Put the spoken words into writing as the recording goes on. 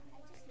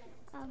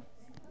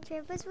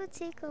Gerbils will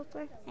take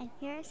over, and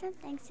here are some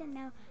things to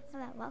know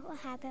about what will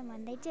happen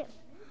when they do.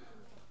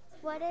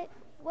 What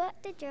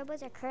the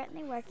gerbils are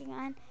currently working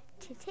on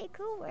to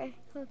take over.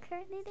 Well,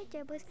 currently the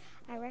gerbils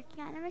are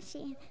working on a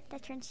machine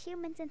that turns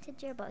humans into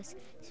gerbils,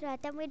 so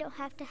that then we don't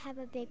have to have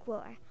a big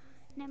war.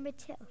 Number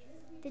two,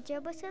 the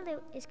gerbil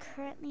salute is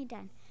currently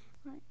done.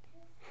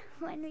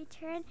 When we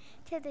turn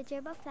to the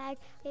gerbil flag,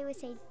 we would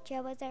say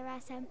gerbils are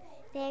awesome,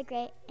 they are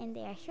great, and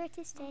they are here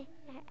to stay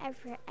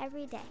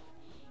every day.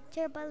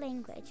 Gerbil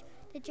language.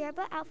 The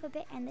Gerbil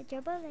alphabet and the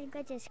Gerbil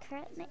language is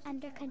currently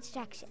under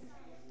construction.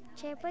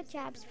 Gerbil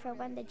jobs for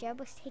when the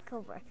gerbils take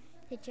over.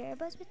 The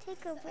gerbils will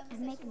take over and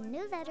make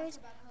new letters,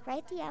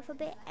 write the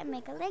alphabet, and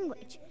make a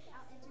language.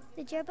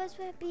 The gerbils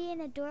will rule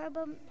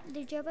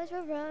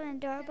an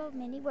adorable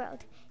mini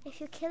world. If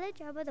you kill a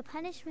gerbil, the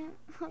punishment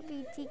will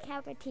be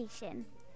decapitation.